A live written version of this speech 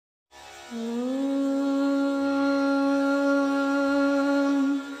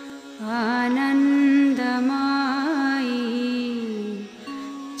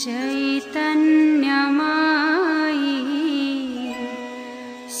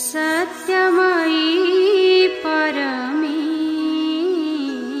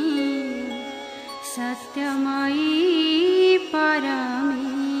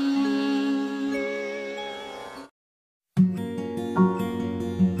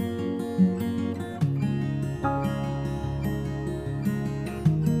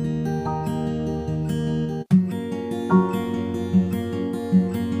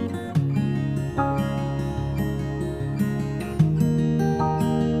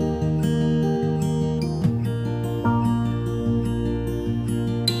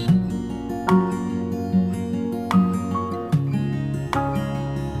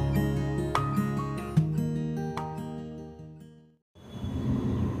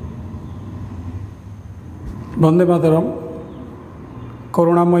वंदे मातरम।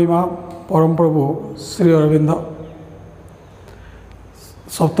 करुणामयी माँ परम प्रभु श्री अरविंद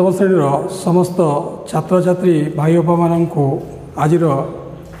सप्तम श्रेणीर समस्त छात्र छात्री भाई बापा मानू आज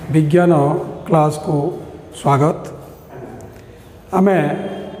विज्ञान क्लास को स्वागत। आमे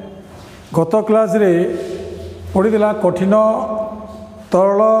गत क्लास रे पढ़ीला कठिन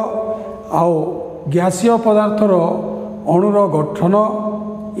तरल आउ गैसीय पदार्थर अणुर गठन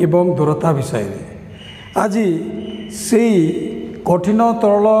एवं दूरता विषय रे आज से कठिन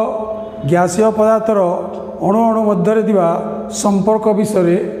तरल गैसीय पदार्थर अणु अणु मध्य दिवा संपर्क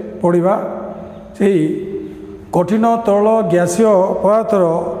विषय पढ़ा। से कठिन तरल गैसीय पदार्थर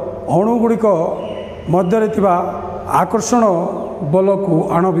अणुगुड़िक मध्य आकर्षण बल को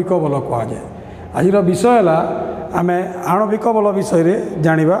आणविक बल कहुए। आज विषय है आम आणविक बल विषय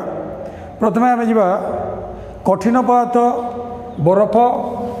जानिबा। प्रथम आम जा कठिन पदार्थ बरफ।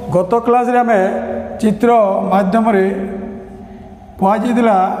 गत क्लास रे आम चित्र माध्यम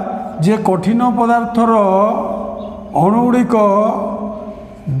कहुला जे कठिन पदार्थर अणुगुड़िक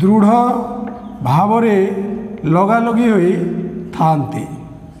दृढ़ भाव लगालगी होई थांती।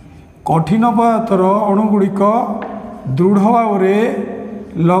 कठिन पदार्थर अणुगुड़िक दृढ़ भाव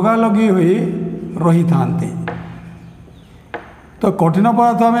लगालगी होई रही थांती। तो कठिन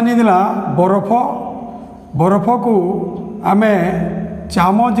पदार्थ आम नहीं बरफ। बरफ को आम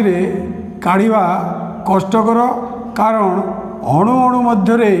चामच रे काढ़ा कष्टकर, कारण अणु अणु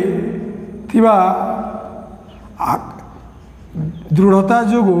मध्य थिबा दृढ़ता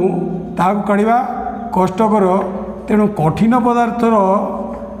जो काढ़ा कष्टकर। तेणु कठिन पदार्थर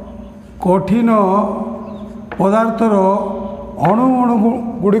अणु अणु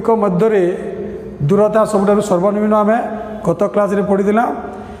गुड़िक मध्य दूरता सबुठारु सर्वनिम्न आम गत क्लास रे पढ़ीला।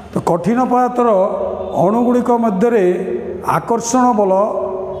 तो कठिन पदार्थर अणुगुड़िक मध्य आकर्षण बल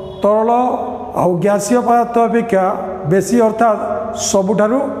तरल आउ गैसीय पदार्थ अपेक्षा बेसी, अर्थात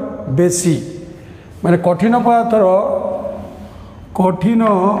सबुठारु बेसी। माने कठिन पदार्थर कठिन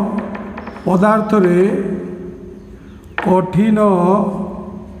पदार्थ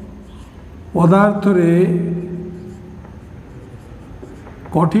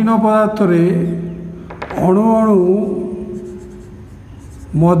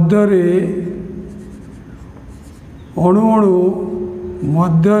अणु अणु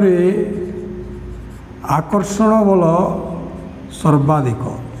मध्य आकर्षण बल सर्वाधिक।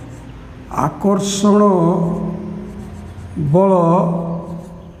 आकर्षण बल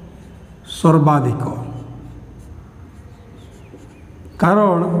सर्वाधिक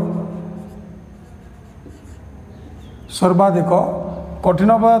कारण सर्वाधिक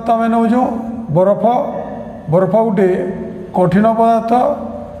कठिन पदार्थ आम नौ बरफ। बरफ गोटे कठिन पदार्थ।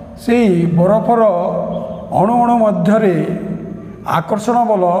 से बरफर अणु अणु मध्य आकर्षण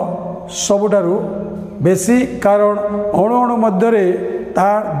बल सबुठारु बेसी, कारण अणु अणु मध्य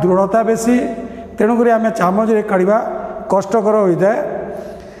तार दृढ़ता बेसी। तेणुक आम चामच रे काढ़ा कष्टकर होता है।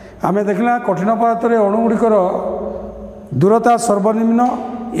 आम देखला कठिन पदार्थ अणुगुड़िकर दूरता सर्वनिम्न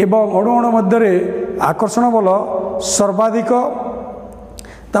एवं अणु अणु मध्य आकर्षण बल सर्वाधिक।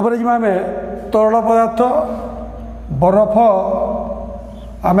 तापर आम तरल पदार्थ बरफ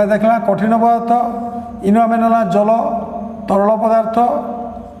आम देखला कठिन पदार्थ। इन आम ना जल तरल पदार्थ,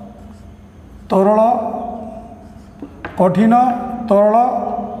 तरल कठिन तरल।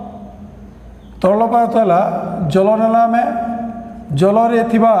 तरल पदार्थ है जल नेला आम। जल रे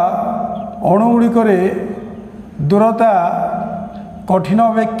थिबा अणुगुड़िक दूरता कठिन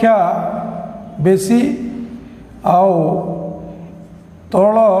अपेक्षा बेसी, आउ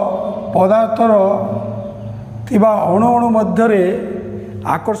तरल पदार्थर थिबा अणु अणु मध्य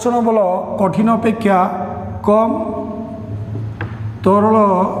आकर्षण बल कठिन अपेक्षा कम। तरल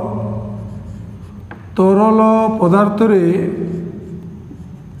तरल पदार्थ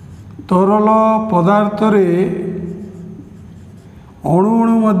रे अणु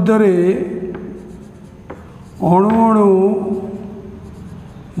मध्य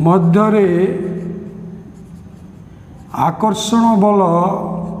आकर्षण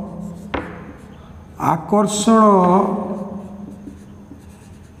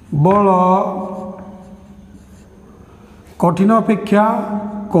बल कठिन अपेक्षा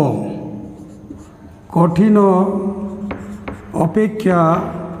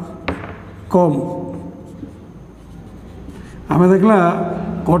कम आम देखला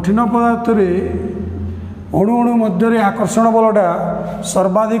कठिन पदार्थ रे अणु मध्य आकर्षण बलटा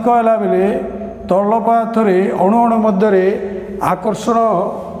सर्वाधिक है बेले तरल पदार्थ रे अणु मध्य आकर्षण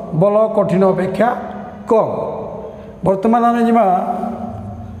बल कठिन अपेक्षा कम। वर्तमान आम जीमा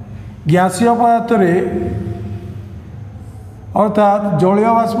गैसीय पदार्थ रे अर्थात जलीय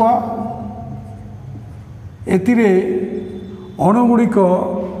बाष्प एतिरे अणुगुड़िक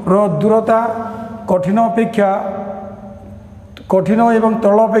दूरता कठिन एवं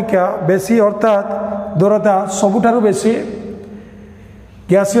तरल अपेक्षा बेसी अर्थात दूरता सबुठारु बेसी।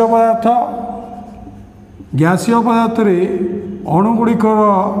 गैसीय पदार्थ रे अणुगुड़िकर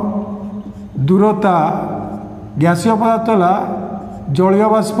दूरता गैसीय पदार्थ है जलीय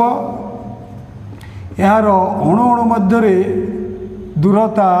बाष्प यार अणु मध्य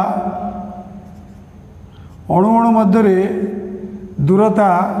दूरता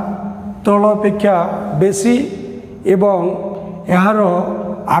तरल अपेक्षा बेसी एवं यार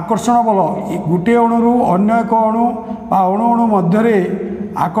आकर्षण बल गोटे अणु अन्य एक अणु अणु मध्य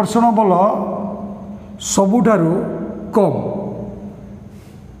आकर्षण बल सबुठारु कम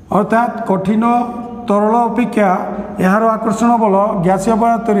अर्थात कठिन तरल अपेक्षा यार आकर्षण बल गैसीय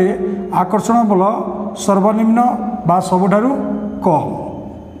पदार्थ रे आकर्षण बल सर्वनिम्न बा सबुठारु कम।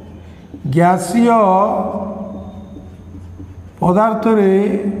 गैसीय पदार्थ रे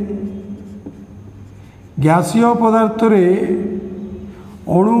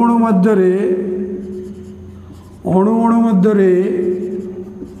अणु मध्य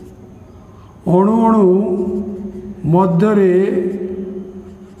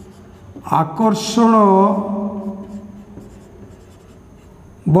आकर्षण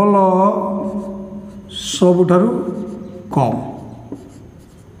बल सबुठारु कम।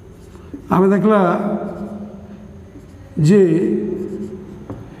 आम देखला जे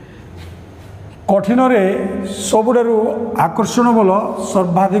कठिन रे सबुठारु आकर्षण बल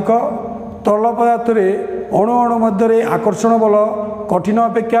सर्वाधिक तरल पदार्थ रे अणु मध्य आकर्षण बल कठिन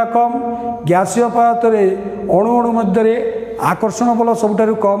अपेक्षा कम। गैसीय पदार्थ रे अणु मध्य आकर्षण बल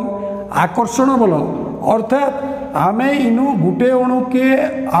सबुठारु कम। आकर्षण बल अर्थात आमे इनु गुटे अणु के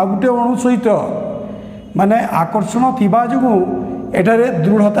आ गुटे अणु सहित माने आकर्षण थिबा जुगु एठारे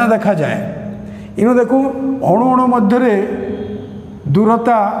दृढ़ता देखा जाए। इनु देखु अणु मध्य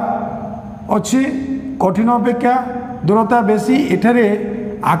दूरता अच्छी कठिन अपेक्षा दूरता बेसी एठारे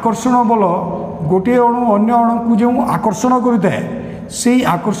आकर्षण बल गोटे अणु अन्य अणु को जो आकर्षण करिଥାଏ से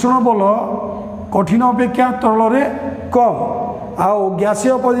आकर्षण बल कठिन अपेक्षा तरल रे कम। आओ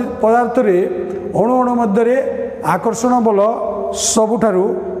गैसीय पदार्थ रे अणु मध्य आकर्षण बल सबुठारु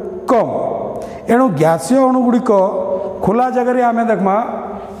कम। एणु गैसीय अणुगुड़िक खोला जगह आम देखमा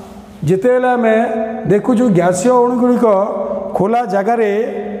जिते आम देखुचु गैसीय अणुगुड़िक खोला जगार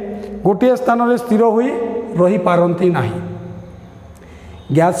गोटे स्थान रे स्थिर होई रही पारंती नाही।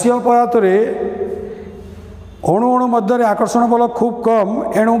 गैसीय पदार्थ रे अणु मध्य आकर्षण बल खूब कम।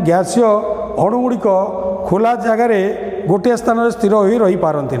 एणु गैसीय अणुगुड़िक खोला जगार गोटे स्थान रे स्थिर होई रही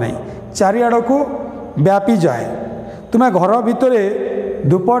पारंती नाही, चारिआड़ को व्यापी जाए। तुम घर भितर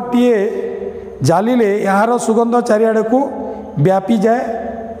धूपटीए जालिले यार सुगंध चारिआड़ को व्यापी जाए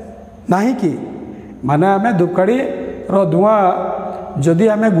नहीं कि माने आम धूपकाठी धुआं जदि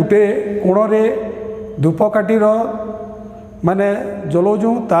आम गोटे कोण रे धूपकाठीर माने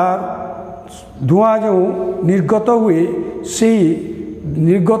जलाऊँ तार धुआं जो निर्गत हुए से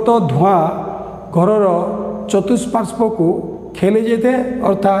निर्गत धुआं घरर चतुष्पार्श्व को खेली जाए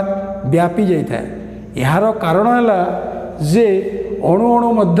अर्थात व्यापी जाए। यार कारण है जे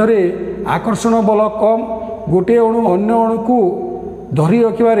अणु मध्य आकर्षण बल कम। गोटे अणु अन्य अणु को धरी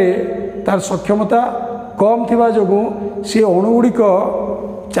रखिबारे तार सक्षमता कम थिबा जोगु से अणुगुड़िक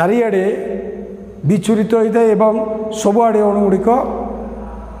चारिआडे विचुरित होता है एवं सबुआड़े अणुगुड़िक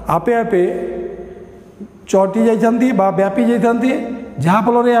आपे आपे चटी जाती व्यापी जाती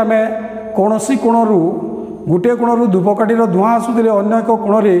जहाँफल आम कौन कोणरू गोटे कोणरू धूपकाठीर धुआं आसुले अन्य एक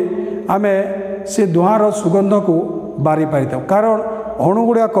कोण आम से धुआंर सुगंध को बारी पारि था। कारण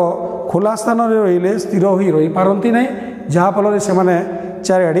अणुगुड़ाक खोला स्थान रही स्थिर हो रही पारती ना जहाँफल से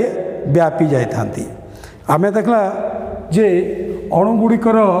चारिआडे व्यापी जाती। आमे देखला जे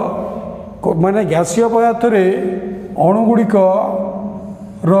अणुगुड़िकर माने गैसीय पदार्थ रे अणुगुड़िक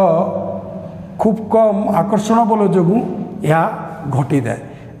खूब कम आकर्षण बल जो यह घटी जाए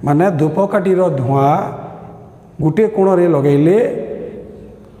माने धूपकाठी धुआं गोटे कोण रे लगेले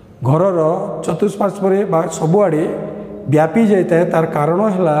घरर चतुष्पार्श्व सबुआड़े व्यापी जाए तार कारण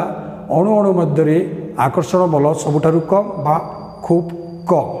है अणु अणु मध्य आकर्षण बल सबुठारु कम बा खूब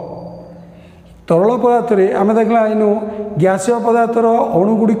कम। तरल पदार्थ रे आमे देखला इनु गैसीय पदार्थर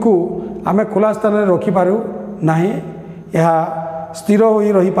अणुगुड़ी को आमे खुला स्थान में रखिपारू नहीं, यह स्थिर हो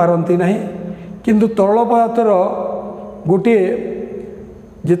रही पारती नहीं। किंतु तरल पदार्थर गोटे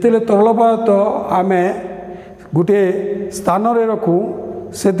जिते तरल पदार्थ आमे गोटे स्थान रे रखू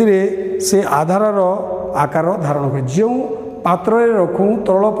से आधारर आकार धारण करे जो पात्र रे रखू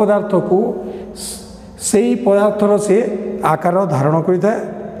तरल पदार्थ को से पदार्थर से आकार धारण करिଥାଏ।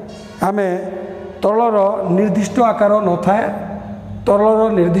 आमे तरलर निर्दिष्ट आकार न थाए,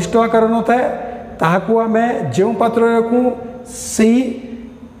 तरलर निर्दिष्ट आकार न थाए ताहाकू आमे जो पात्र रे रखू से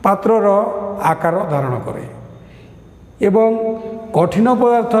पात्रर आकार धारण करे एवं कठिन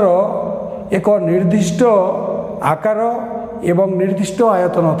पदार्थर एक निर्दिष्ट आकार एवं निर्दिष्ट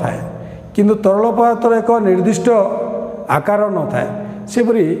आयतन थाए किंतु तरल पदार्थर एक निर्दिष्ट आकार न थाए।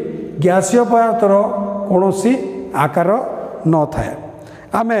 सेपरी गैसीय पदार्थर कौनसी आकार न थाए।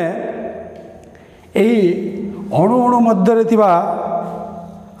 आमे एही अणु अणु मध्य थिबा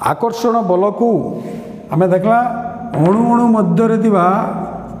आकर्षण बल को आमे देखला अणु अणु मध्य थिबा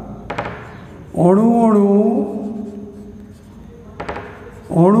अणु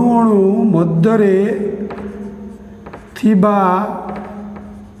अणु मध्य थिबा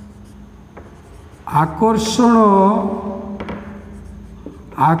आकर्षण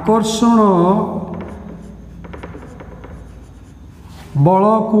बल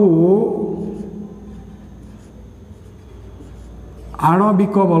को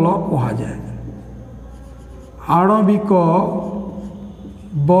आणविक बल कहा जाए। आणविक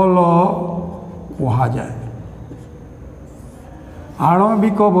बल कहा जाए।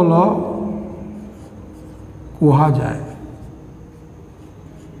 आणविक बल कहा जाए।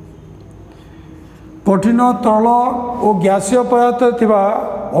 कठिन तरल और गैसीय पदार्थ थिबा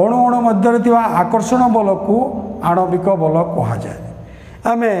अणु अणु मध्य थिबा आकर्षण बल को आणविक बल कहा जाए।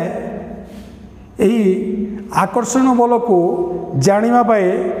 आमे यही आकर्षण बल को जानिबा पाए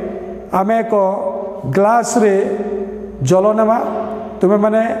आमे एक ग्लास रे जल नेबा। तुमे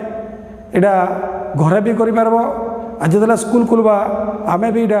माने एडा घरे भी करि पारबो। आज जदला स्कूल खुलबा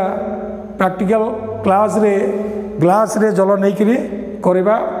आमे भी एडा प्रैक्टिकल क्लास रे ग्लास रे जल नहीं करी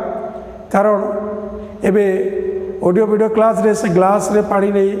करबा कारण एबे ऑडियो वीडियो क्लास रे से ग्लास रे पानी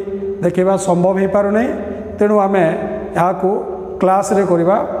नहीं देखा संभव हो पार नहीं। तेणु आमे यहाँ को क्लास रे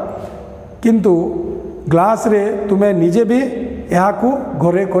करबा किंतु ग्लास रे तुमे निजे भी यहाँ को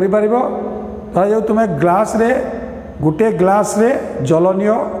घरे करि पारिबो। जो तुमे ग्लास रे गोटे ग्लास रे जल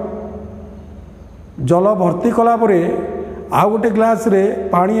नियो, जल भर्ती कला परे आउ गोटे ग्लास रे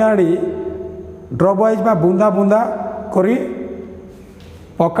पानी आनी ड्रप वाइज बा बुंदा बुंदा करी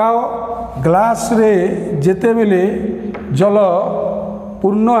पकाओ। ग्लास रे जेते बेले जल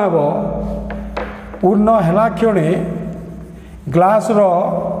पूर्ण हेब, पूर्ण हेला क्षणे ग्लास रो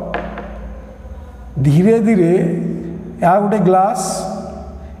धीरे धीरे या गोटे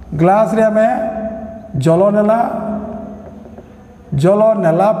ग्लास रे आमे जल नेला, जल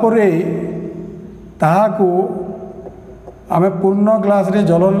नेला परे ताहाकू आमे पूर्ण ग्लास रे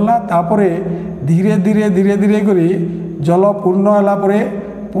जल नेला तापरे धीरे धीरे धीरे धीरे करी जल पूर्ण होला परे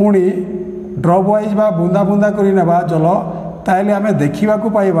पुणी ड्रप वाइज बा बुंदा बुंदा करी नेबा जल। ताइले आमे देखिबा को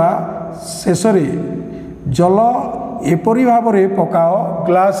पाइबा शेष रे जल एपरी भाव रे पकाओ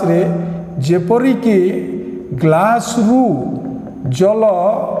ग्लास रे जेपरी कि ग्लास रु जल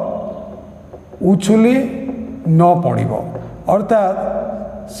उछुली न पड़िबो। अर्थात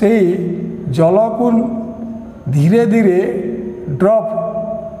से जल को धीरे धीरे ड्रप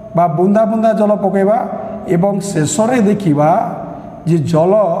बा बुंदा बुंदा जल पकेबा एवं शेष रे देखिबा जे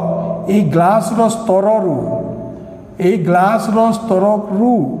जल ए ग्लास रो स्तर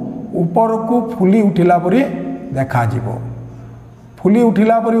रु ऊपर को फुली उठिला परी देखा जिवो, फुली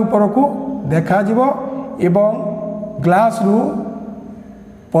उठिला परी ऊपर को देखा जिवो एवं ग्लास रु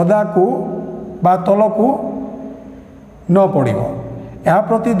पदा को बा तल को न पड़िबो। या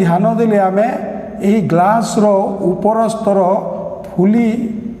प्रति ध्यान देले आमे एही ग्लास रो ऊपर स्तर फुली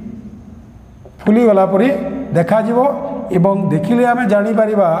गला परी देखा जिवो एवं देखिले आमे जानी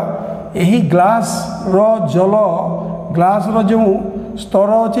परिबा एही ग्लास रो जल ग्लास रो जो स्तर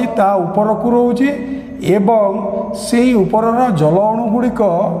अछि ता ऊपर को रहउछि एवं सेही ऊपर रो जल अणु गुड़िक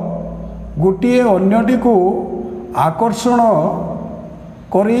गोटे अन्यटी को आकर्षण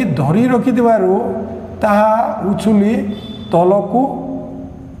करी धरी रखिथिबारु ताहा उछुली तलकू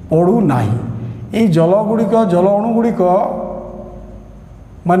पड़ू नाही। ये जल गुड़िक जल अणु गुड़िक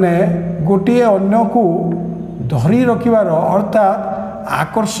माने गोटे अन्य को धरी रखिबार अर्थात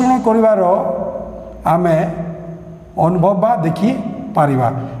आकर्षण करिवार आमे अनुभव बा देखि पारिबा।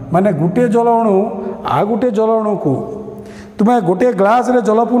 माने गोटे जल अणु आ गोटे जल अणु को तुमे गोटे ग्लास रे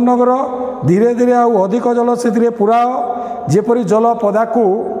जल पूर्ण कर धीरे धीरे आउ अधिक जल से पुराओ जेपरी जल पदा को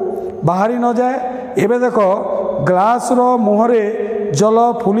बाहरी न जाए। एबे देखो ग्लास रो मुहरे जल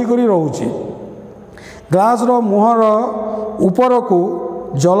फुली करी रहउची, ग्लास रो मुहर ऊपर को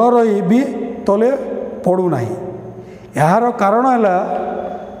जल रही भी तले पड़ू नाही। यार कारण है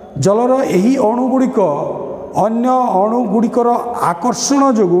जलर यही अणु गुड़िक अन्य अणु गुड़िकर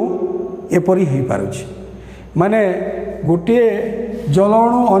आकर्षण जोगु एपरी हो पारुछि। माने गोटे जल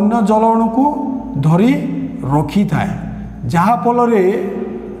अणु अन्य जल अणु को धरी रखी थाए जहा फल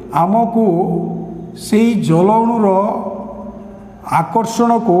आमको से जल अणुर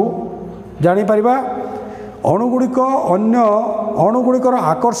आकर्षण को जानी परिबा। अणु गुड़िक अन्य अणु गुड़िकर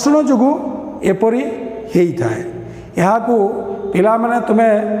आकर्षण जोगु एपरी हेई थाए। याकू पिला माने तुमे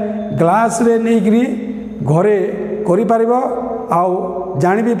ग्लास रे नेइकरी घरे करि पारिबो आउ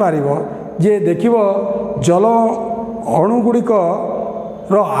जानि भी पारिबो जे देखिबो जल अणु गुड़िक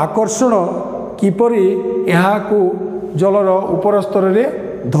रो आकर्षण किपरि याकू जलर ऊपर स्तर रे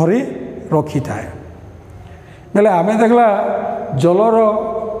धरी रखी थाए। बेले आमे देखला जलर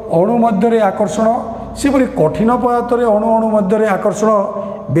अणु मध्य आकर्षण सेपरि कठिन पदार्थ अणु अणु मध्य आकर्षण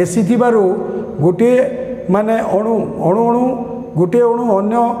बेसी थिबारु गोटे माने अणु अणु अणु गोटे अणु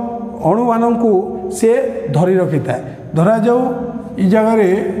अन्य अणु मानू से धरी रखी थाए। धरा जाऊ ई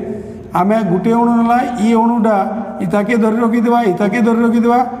जगह आमे गोटे अणु ना ई अणुटा इताके धरी रखिथिबा इताके धरी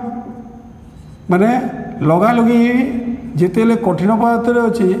रखिथिबा माने लगा लगी जेतेले कठिन पदार्थ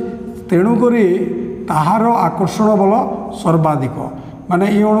अच्छी तेणुक ताहार आकर्षण बल सर्वाधिक। माने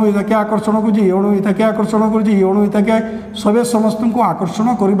ये अणु इताके आकर्षण करुँच अणु इताके आकर्षण करुँच अणु इताके सबे समस्त को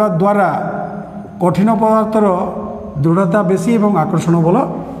आकर्षण करने द्वारा कठिन पदार्थर दृढ़ता बेसी एवं आकर्षण बल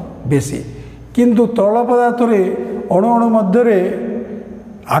बेसी। किंतु तरल पदार्थ अणु अणु मध्य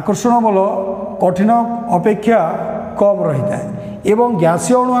आकर्षण बल कठिन अपेक्षा कम रही है। एवं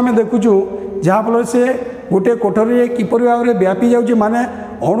गैसीय अणु आम देखुचु जहाँफल से गोटे कोठरी किपरि भाव में व्यापी जाऊँगी माने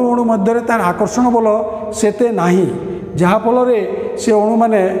अणु अणु मध्य तार आकर्षण बल सेते नाही जहाँफल से अणु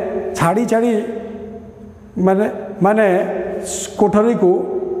माने छाड़ी छाड़ी माने माने कोठरी को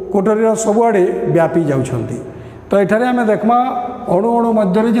कोठरी सबुआड़े व्यापी जाउछंती। तो एठारे आमे देखमा अणु अणु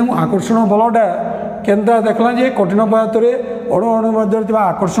मध्य जो आकर्षण बलटा केनता देखला जे कठिन पदार्थ अणु अणु मध्य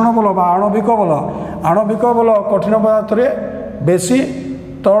आकर्षण बल बा आणविक बल कठिन पदार्थ बेसी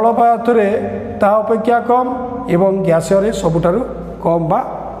तरल पदार्थ ता अपेक्षा कम एवं गैसीय सबुठारु कम बा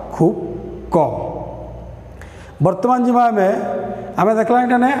खूब कम। वर्तमान जीवा आमे देखला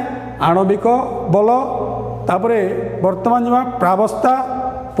इटाने आणविक बल तापरे वर्तमान जीवा प्रावस्था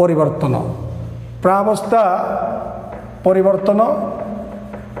परिवर्तन प्रावस्था परिवर्तन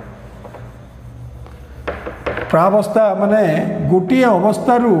प्रावस्था माने गोटे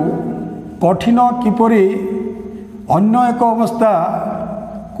अवस्थारू कठिन किपरि अन्य एक अवस्था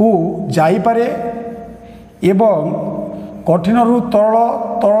को जाई पारे एवं कठिन रु तरल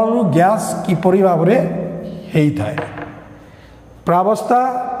तरल रु गैस किपरि भाव में हेई थाए। प्रावस्था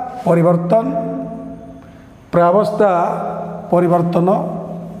परिवर्तन प्रावस्था परिवर्तन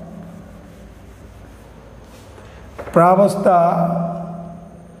प्रावस्था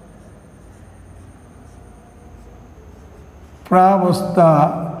प्रावस्था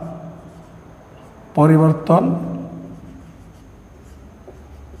परिवर्तन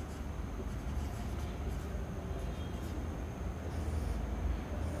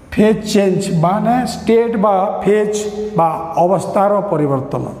फेज चेंज माने स्टेट बा फेज बा अवस्थार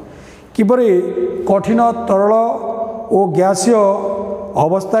परिवर्तन किपरि कठिन तरल और गैसीय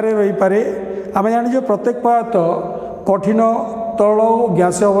अवस्था रही पारे। आम जाने प्रत्येक पदार्थ कठिन तरल और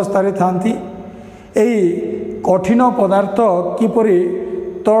गैसीय अवस्था थांती। यही कठिन पदार्थ किपरि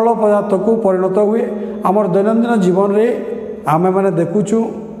तरल पदार्थ को परिणत हुए आमर दैनंदिन जीवन रे आमे माने देखुचु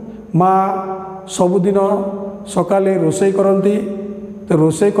माँ सबुदिन सकाले रोषे करती तो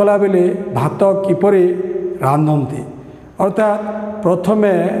रोषे कला बेले भात किपरि रांधती अर्थात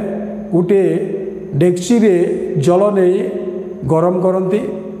प्रथमे गोटे डेक्ची रे जल नहीं गरम करती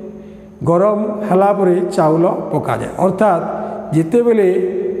गरम हला परे चाउल पका जाए अर्थात जिते बेले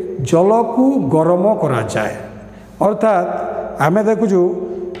जल को गरम करा जाए अर्थात आमे देखुचु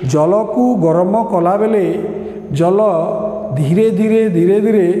जल को गरम कला बेले जल धीरे धीरे धीरे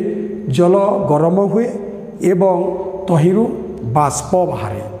धीरे जल गरम हुए एवं तहिरु बाष्प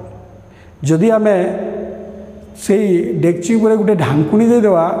बाहरे जदि आमे से डेक्ची उपरे गोटे ढांकुणी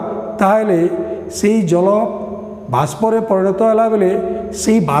देदेवा ताहले से जल बाष्प परिणत होला बेले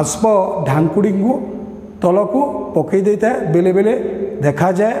से बाष्प ढांकुणी को तलकू पकई देता है बेले बेले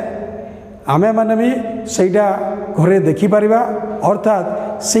देखा जाए आमे माने भी सेटा घरे देखिपर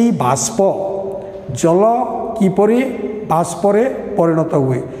अर्थात से बाष्प जल किपरि बाष्प परिणत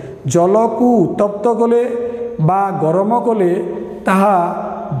हुए जल को उत्तप्त कले बा गरम कले ताहा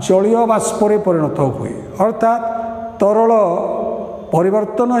जलीय बाष्प परिणत हुए अर्थात तरल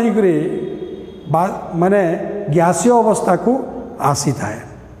परिवर्तन होकर माने गैसीय अवस्था को आसी थाए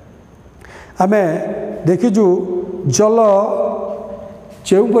आमे देखिजु जल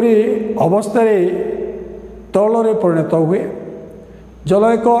जोपरी अवस्था तल परिणत हुए जल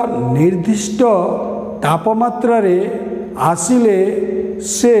एक निर्दिष्ट तापमात्रा आसिले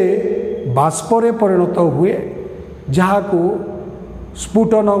से बाष्प परिणत हुए जहाँ को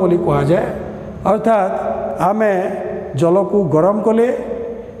स्फुटन बोली कह जाए अर्थात आमे जल को गरम कले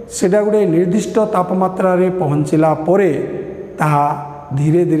सेटा गोटे निर्दिष्ट तापमात्रा पहुँचला परे ताहा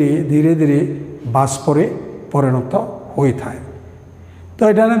धीरे धीरे धीरे धीरे बाष्प परिणत होता है। तो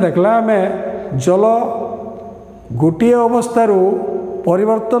यहाँ देखला आमे जल गोटे अवस्थारू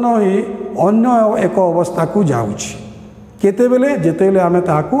परिवर्तन हो अन्य एक अवस्था को जाऊँच केतेबेले जेतेबेले आमे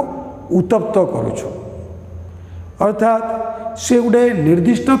ताहाकू उत्तप्त करुछु अर्थात से गोटे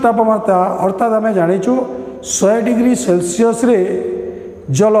निर्दिष्ट तापमात्रा अर्थात आमे जानिछु 100 डिग्री सेल्सियस रे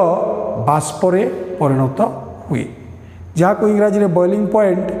जल बाष्प परिणत हुए जहाँ को इंग्राजी रे बॉइलिंग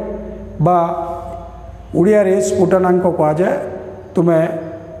पॉइंट बा उड़िया रे स्फुटनांक कह जाए तुम्हें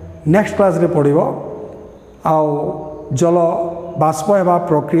नेक्स्ट क्लास रे पढ़िबो आउ जल बाष्प हेबा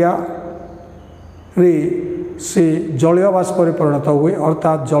प्रक्रिया रे से जलीय बाष्प परिणत हुए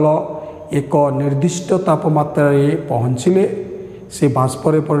अर्थात जल एक निर्दिष्ट तापमात्रा पहुँचले से बाष्प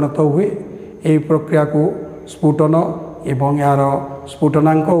परिणत हुए यही प्रक्रिया को स्फुटन एवं यार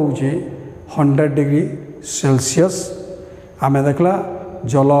स्फुटनांक होउछि 100 डिग्री सेल्सियस आमे देखला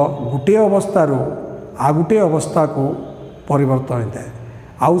जल गोटे अवस्थारू आ गोटे अवस्था को परिवर्तन होता है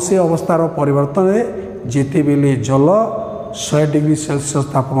आउ से अवस्थार परिवर्तन जेते बेले जल 100 डिग्री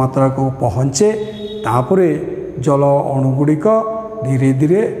सेल्सियस तापमात्रा को पहुँचे तापरे जल अणुगुड़िक धीरे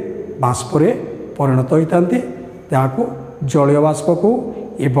धीरे बाष्प परिणत होता ताको जलीय बाष्प को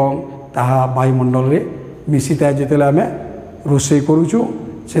एवं ताहा वायुमंडल रे मिसी था जिते आम रोषे करुचु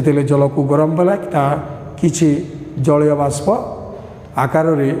से जल को गरम कला किछि जलीय बाष्प आकार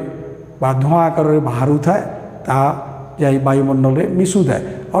रे बा धुआं आकार रे बाहरु थाए ता जाई वायुमंडल रे मिसु थाए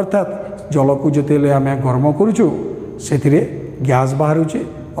अर्थात जल को जिते आम गरम करुचु से गैस बाहरुची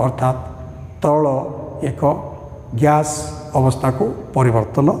अर्थात तल एक गैस अवस्था को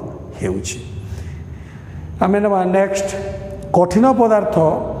परिवर्तन हेउछि। आमे नवा नेक्स्ट कठिन पदार्थ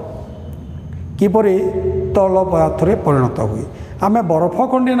किपरि तल पदार्थ रे परिणत हुए आमे बरफ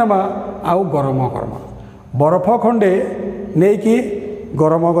खंडे नमा आउ गरम करमा बरफ खंडे नहीं कि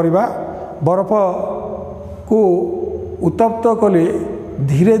गरम करिबा बरफ को उत्तप्त कले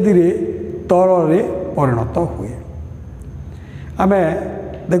धीरे धीरे तल रे परिणत हुए आमे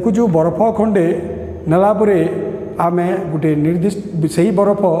देखुचु बरफ खंडे नेला परे आमे गोटे निर्दिष्ट से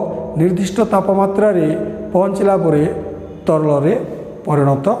बरफ निर्दिष्ट तापमात्रा रे पहुँचला परे तरल रे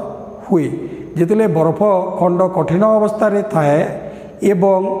परिणत हुए जिते बरफ खंड कठिन अवस्था रे थाए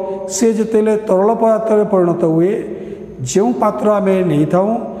एवं से जिते तरल पदार्थ रे परिणत हुए जो पात्र आमे नहीं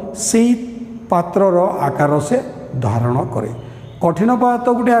थाऊ से पात्रर आकार से धारण करे कठिन पदार्थ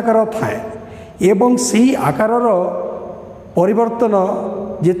गोटे आकार थाए एवं से आकारर परिवर्तन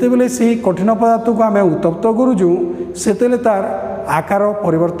जितेबले से कठिन पदार्थ को आम उत्तप्त करुचु से तार आकार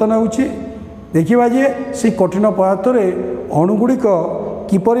परिवर्तन होउछि देखिबा जे से कठिन पदार्थ रे अणुगुड़िक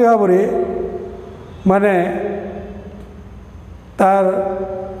किपरि भाव माने तार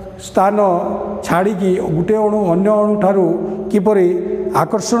स्थान छाड़ी गोटे अणु अन्य अणु ठारू किपरि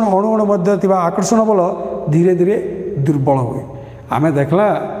आकर्षण अणु अणु मध्य थिबा आकर्षण बल धीरे धीरे दुर्बल हुए आमे देखला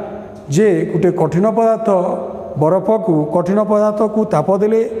जे गोटे कठिन पदार्थ बरफ को कठिन पदार्थ को ताप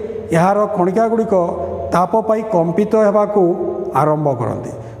देले यार कणिका गुड़िक ताप पाई कंपित होगाकू आरंभ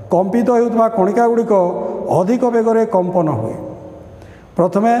करते कंपित होता कणिका गुड़िक अधिक बेगर कंपन हुए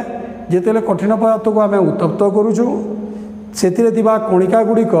प्रथमे जिते कठिन पदार्थ को आम उत्तप्त करुचु से कणिका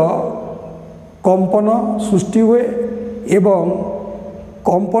गुड़िक कंपन सृष्टि हुए एवं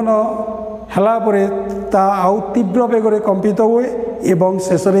कंपन हला परे ता आउ तीव्र बेगर कंपित हुए एवं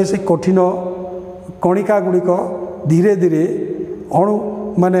शेष से कठिन कणिका गुड़िक धीरे धीरे अणु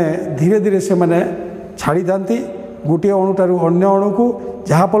माने धीरे धीरे से माने छाड़ी थांती गोटे अणुठारू अन्य अणु को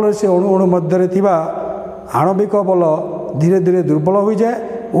जहाँफल से अणु अणु मध्य थिबा आणविक बल धीरे धीरे दुर्बल हो जाए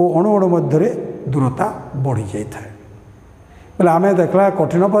और अणु अणु मध्य दूरता बढ़ी जाए बोले आम देखला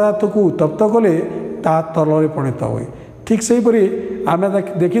कठिन पदार्थ को उत्तप्त कले ता तरल परिणत हुए ठीक सेहीपरि आम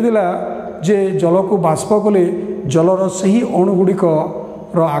देखीला जे जल को बाष्प कले जलर सही अणुगुड़िक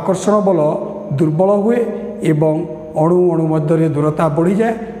आकर्षण बल दुर्बल हुए एवं अणु अणु मध्य दूरता बढ़ी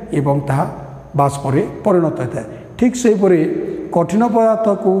जाए एवं ताहा बाष्प परिणत होता है ठीक सेहीपरि कठिन पदार्थ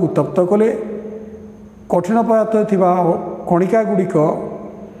को उत्तप्त कले कठिन पदार्थ थिबा कणिका गुड़िक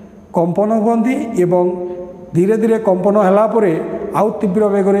कंपन हुअन्ति एवं धीरे धीरे कंपन होला परे आउ तीव्र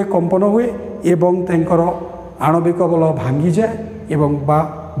बेगरे कंपन हुए एवं तेंकर आणविक बल भांगी जाए एवं बा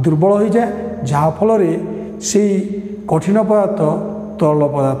दुर्बल हो जाए जहाँ फल से कठिन पदार्थ तरल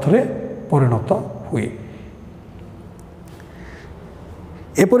पदार्थ परिणत हुए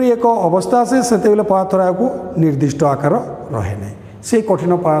एपरी एक अवस्था से सेतेबेले पदार्थ को निर्दिष्ट आकार रहे नहीं से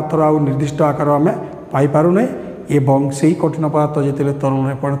कठिन पदार्थ आउ निर्दिष्ट आकार आम पाइपारू नहीं एवं से कठिन पदार्थ जिते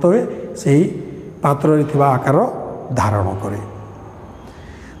तरल परिणत हुए से पात्र थिबा आकार धारण करे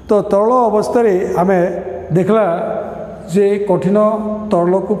तो तरल अवस्था आम देखला जे कठिन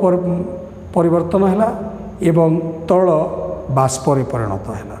तरल को परिवर्तन है एवं तरल बाष्पर परिणत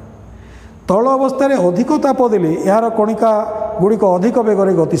है तरल अवस्था अधिक ताप देले यार कणिका गुड़िक अधिक बेगर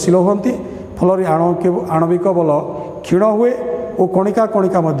गतिशील होती फल आणविक बल क्षीण हुए और कणिका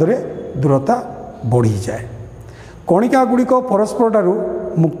कणिका मध्य दूरता बढ़ी जाए कणिका गुड़िक परस्पर ठारू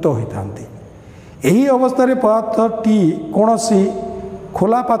मुक्त होता यही अवस्था पदार्थटी कौन सी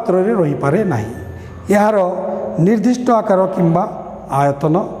खोला पात्र रही पारे नहीं यार निर्दिष्ट आकार किंबा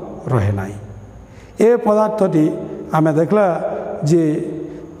आयतन रहे नहीं ए पदार्थटी आम देखला जे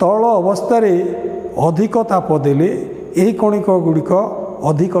तरल अवस्था अधिक ताप देले यही कणिक गुड़िक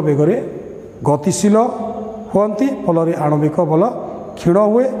अधिक बेगरे गतिशील होती फल आणविक बल क्षीण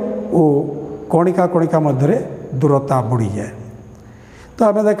हुए और कणिका कणिका मध्य दूरता बढ़ी जाए तो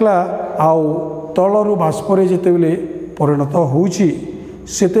आम देखला आउ तलरू बाष्पर जितेबले परिणत होउछि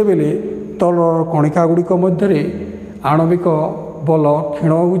सेतेबेले तलर कणिका गुड़िक मध्य आणविक बल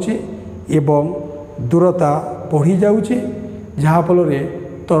क्षीण होउछि एवं दूरता बढ़ी जाउछि जहाँ फल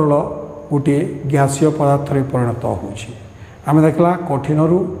तरल गोटे गैसीय पदार्थ परिणत होउछि आम देखला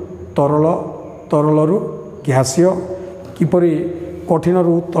कठिनरू तरल तरलरू गैसीय किपरि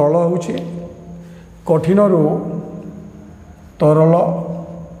कठिनरू तरल होउछि कठिनरू तरल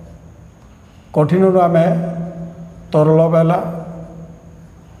कठिनरू आम तरल बेला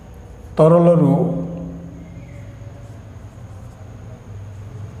तरलरू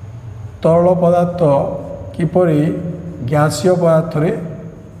तरल पदार्थ किपरि गैसीय पदार्थ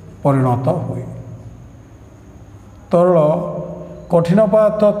परिणत हुए तरल कठिन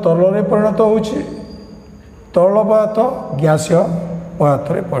पदार्थ तरल परिणत होउछि तरल पदार्थ गैसीय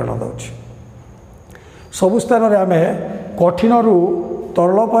पदार्थ परिणत होउछि सबु स्थान रे आमे कठिनरू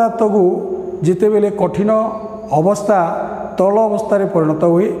तरल पदार्थ को जितेबेले कठिन अवस्था तरल अवस्था परिणत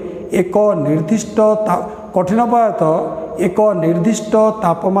हुए एक निर्दिष्ट कठिन पदार्थ एक निर्दिष्ट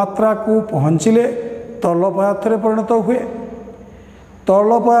तापमात्रा को पहुँचले तरल पदार्थ परिणत हुए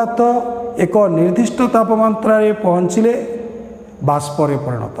तरल पदार्थ एक निर्दिष्ट तापमात्रा पहुँचले बाष्पर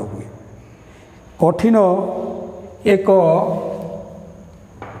परिणत हुए कठिन एक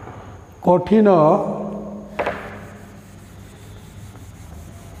कठिन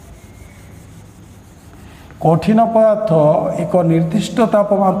कठिन पदार्थ एक निर्दिष्ट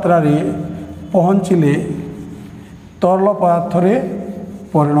तापमात्रा पहुँचले तरल पदार्थ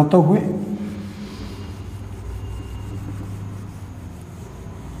परिणत हुए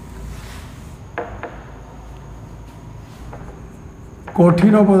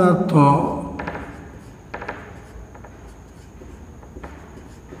कठिन पदार्थ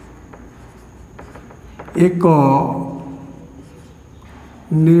एक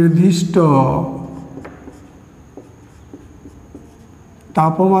निर्दिष्ट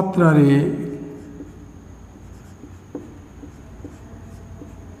तापमात्रा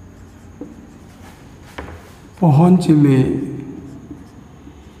पहुँचले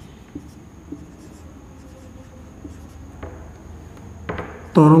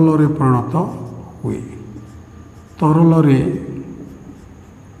तरल परिणत हुए तरल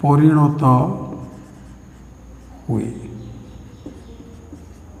परिणत हुए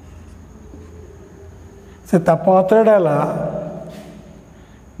से तापमात्रा है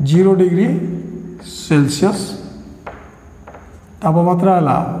 0 डिग्री सेल्सियस तापमात्रा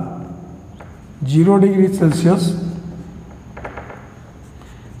है 0 डिग्री सेल्सियस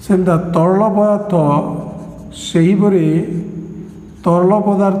से तरल पदार्थ से तरल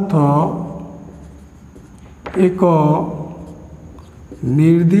पदार्थ एक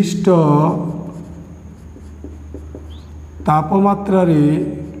निर्दिष्ट तापमात्रा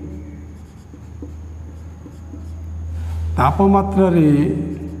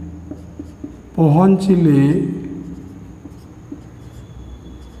पहुँचले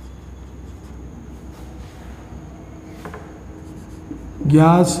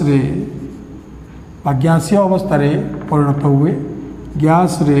गैस रे गैसीय अवस्था रे परिणत हुए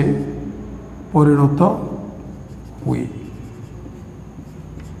गैस रे परिणत हुए।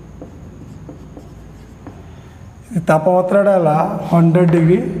 तापमात्रा 100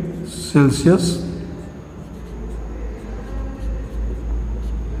 डिग्री सेल्सियस।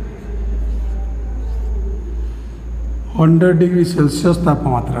 100 डिग्री सेल्सियस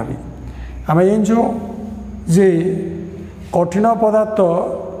तापमात्रा रे आम जो जे कठिन पदार्थ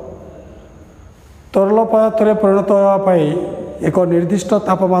तरल पदार्थ रे परिणत होगापाई एक निर्दिष्ट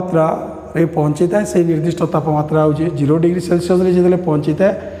तापमात्रा रे पहुँची था। से निर्दिष्ट तापमात्रा हूँ 0 डिग्री सेल्सियस रे जो पहुँची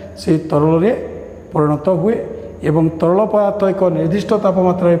था से तरल रे परिणत हुए एवं तरल पदार्थ एक निर्दिष्ट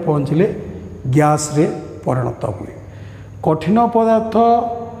तापमात्रा रे पहुँचले गैस रे परिणत हुए। कठिन पदार्थ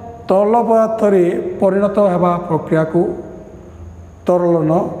तरल पदार्थ रे परिणत होगा प्रक्रिया को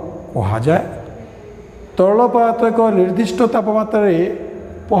तरलन कहा जाए। तरल पदार्थ एक निर्दिष्ट तापमात्रा रे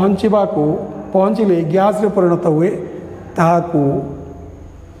पहुँचले गैस रे परिणत हुए ताहाकू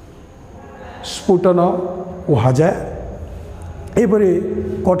स्फुटन कहा जाए। एपरि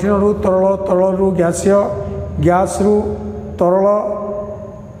कठिन रु तरल तरल रु गैसीय गैस रु तरल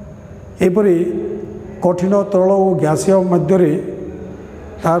एपरि कठिन तरल और गैसीय मध्य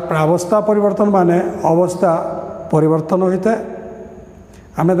तार प्रावस्था परिवर्तन माने अवस्था परिवर्तन होता है।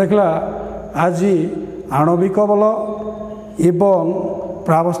 आम देखला आज आणविक बल एवं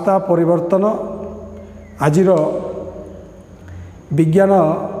प्रावस्था परिवर्तन आजिर विज्ञान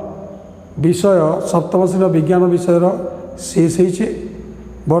विषय सप्तम श्रेणी विज्ञान विषयर शेष होइछे।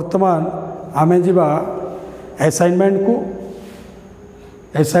 वर्तमान आमे जिबा असाइनमेंट को।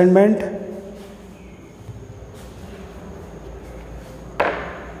 असाइनमेंट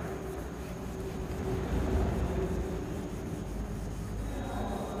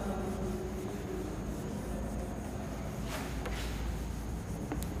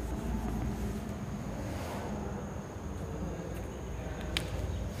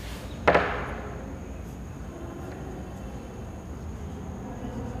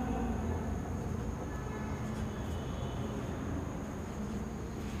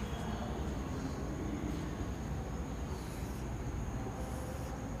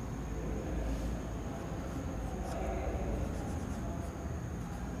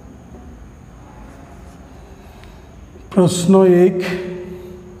प्रश्न 1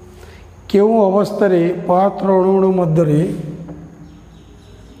 केउं अवस्था पदार्थ अणु मध्य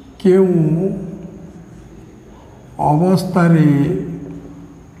केउं अवस्था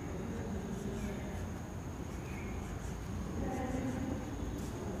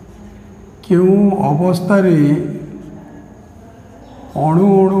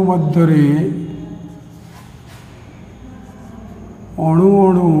अणु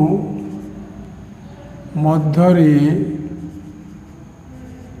अणु मध्य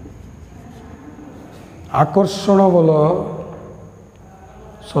आकर्षण बल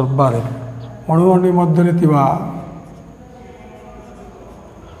सर्वाधिक अणु मध्य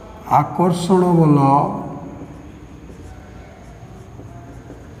आकर्षण बल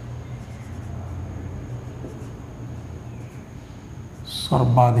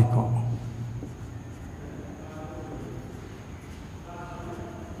सर्वाधिक।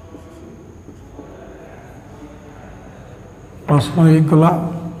 प्रश्न 1 गला।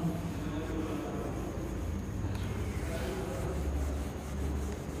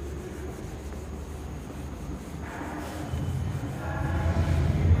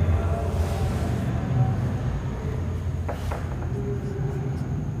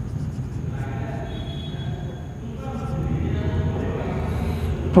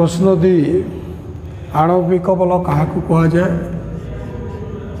 प्रश्न 2 आणविक बल क्या कहा जाए।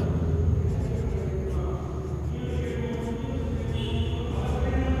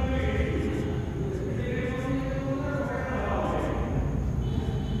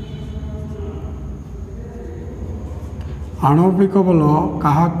 आणविक बल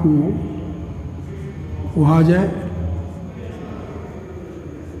क्या कहा जाए।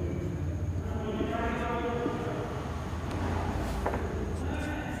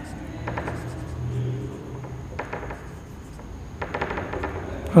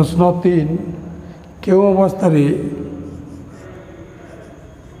 प्रश्न 3 केउं अवस्था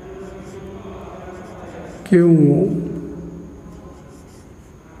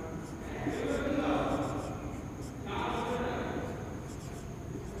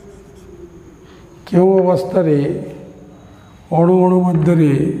क्यों अवस्था रे अणु अणु मध्य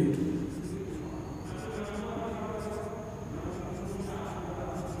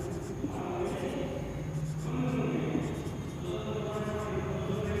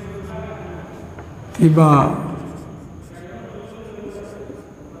थिबा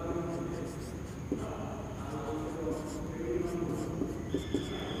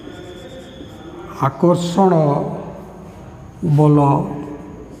आकर्षण बल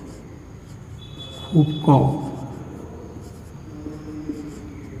खूब कम।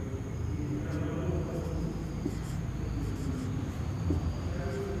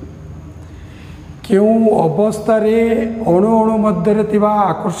 क्यों अवस्था रे अणु अणु मध्य थिबा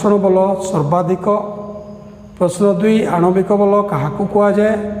आकर्षण बल सर्वाधिक। प्रश्न 2 आणविक बल काहाकू कुआ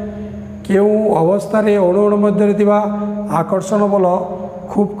जाए। क्यों अवस्था रे अणु अणु मध्य थिबा आकर्षण बल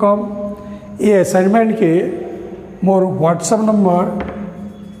खूब कम। ये असाइनमेंट के मोर व्हाट्सएप नंबर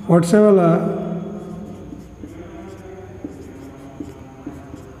व्हाट्सएप वाला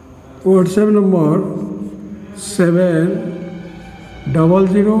व्हाट्सएप नंबर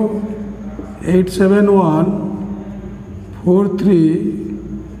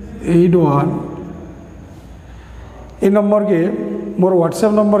 7008714381। ये नंबर के मोर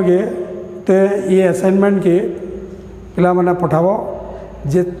व्हाट्सएप नंबर के ते ये असाइनमेंट के पिला माने पठाबो।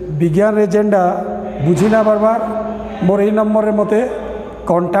 जे विज्ञान रे जेंडा बुझिना बार बार मोर ये नंबर रे मते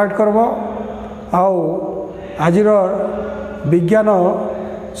कांटेक्ट करबो। आउ आजिर विज्ञान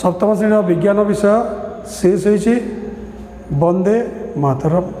सप्तम श्रेणी विज्ञान विषय शेष होइछि। वंदे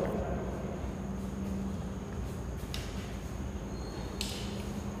मातरम।